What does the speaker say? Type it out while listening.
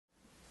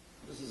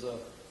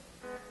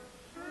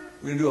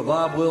We're going to do a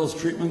Bob Wills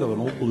treatment of an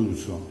old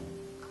blues song.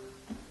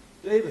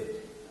 David,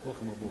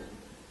 welcome aboard.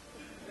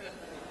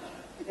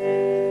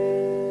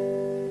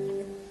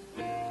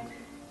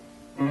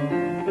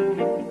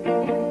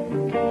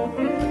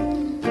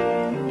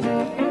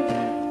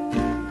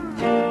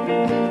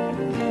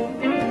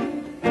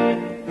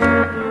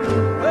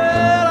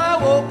 Well, I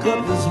woke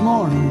up this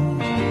morning,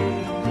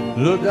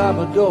 looked out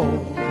my door.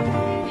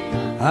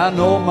 I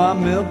know my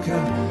milk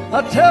cow,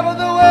 I tell her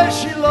the way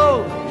she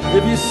lows.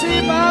 If you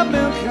see my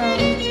milk cow,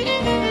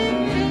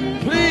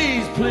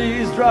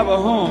 please drive her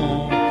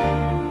home.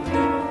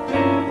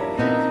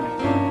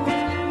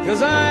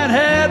 'Cause I ain't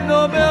had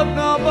no milk,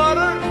 no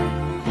butter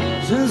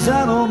since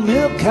that old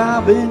milk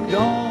cow been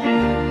gone.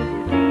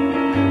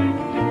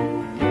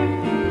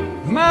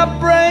 My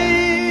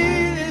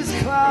brain is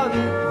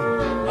clouded,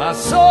 my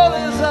soul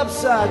is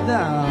upside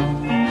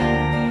down.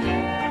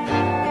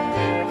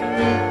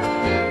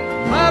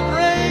 My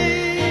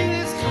brain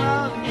is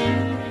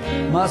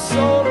clouded, my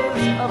soul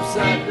is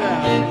upside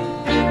down.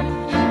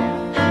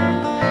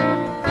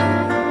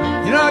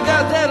 You know, I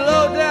got that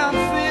low down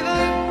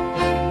feeling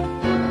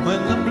when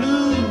the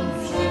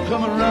blues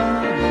come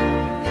around.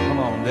 Come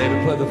on, David,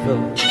 play the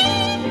fiddle.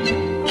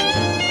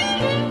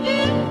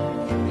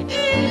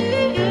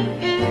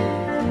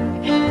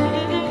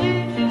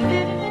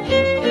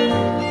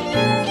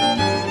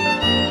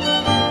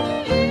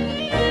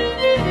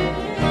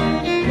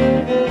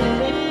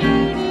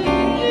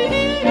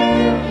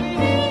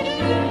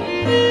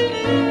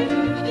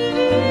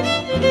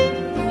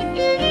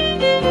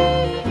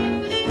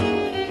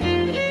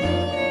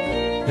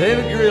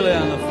 David Greeley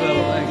on the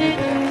fiddle, thank you.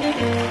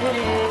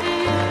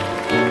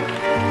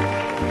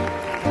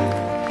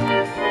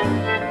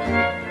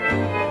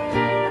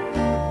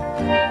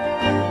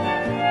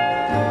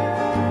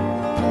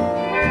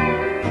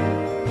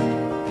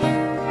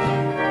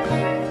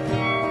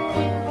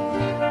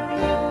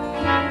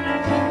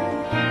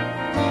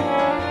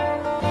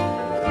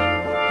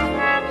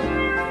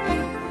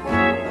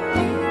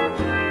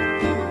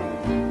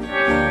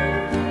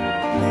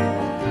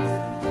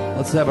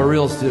 Let's have a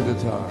real steel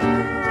guitar.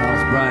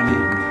 How's Brian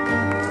Eaton?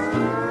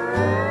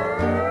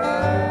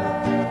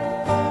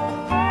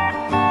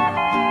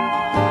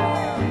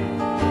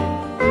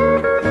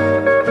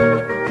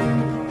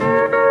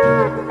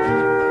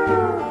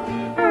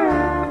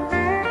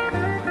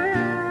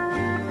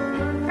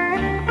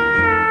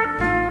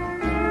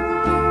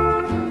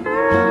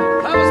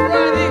 How's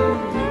Brian Eaton?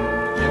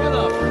 Give it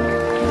up.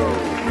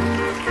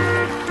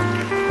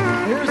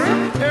 Here's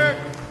Eric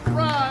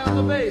Fry on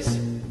the bass.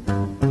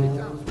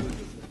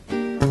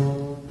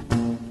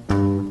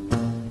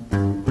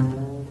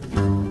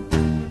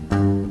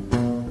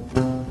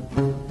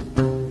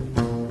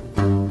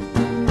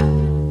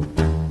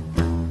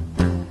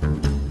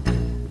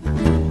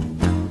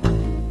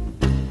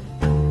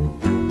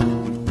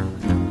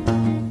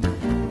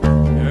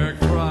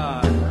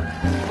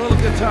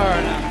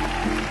 Guitar now.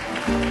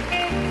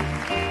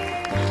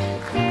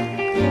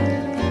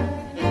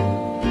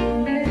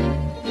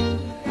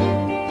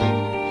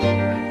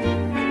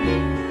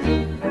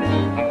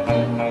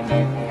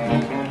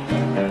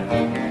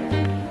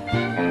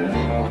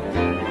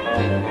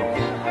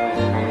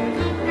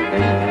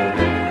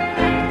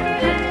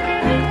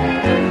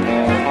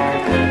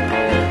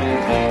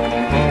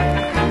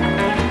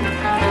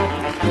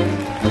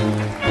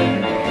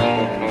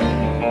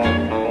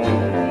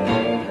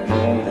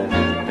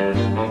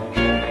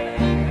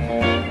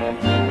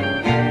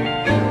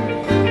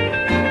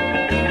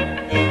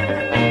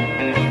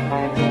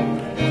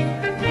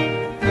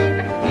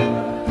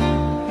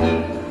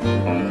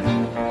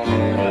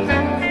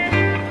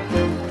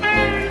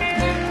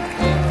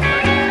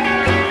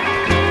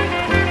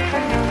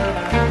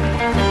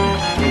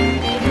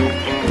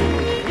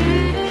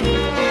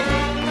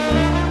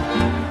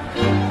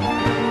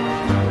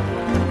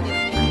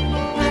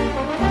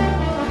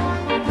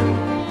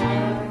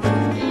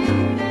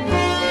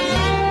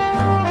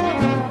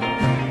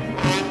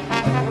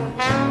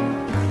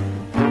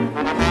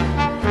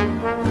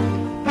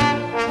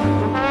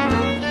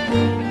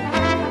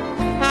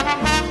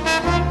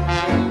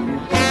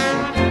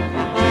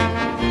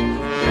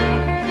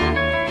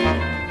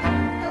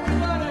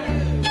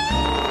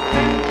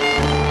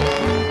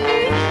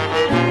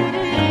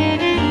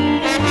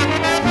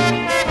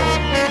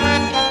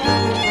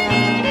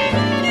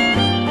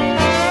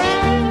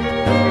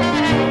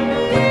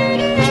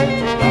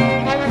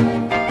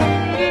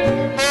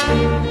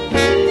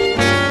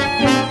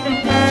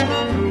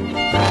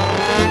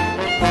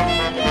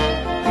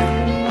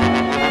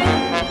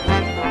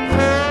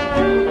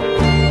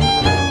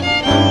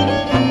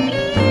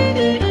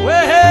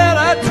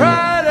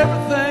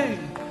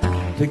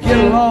 To get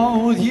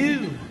along with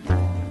you,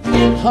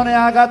 honey,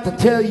 I got to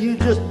tell you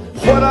just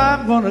what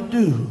I'm gonna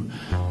do.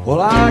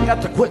 Well, I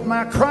got to quit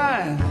my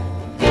crying,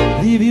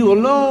 leave you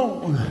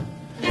alone.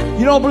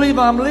 You don't believe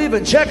I'm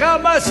leaving? Check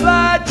out my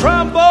slide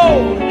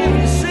trombone.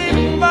 If you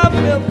see my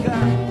milk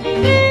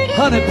cow,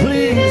 honey,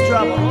 please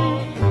drop a home.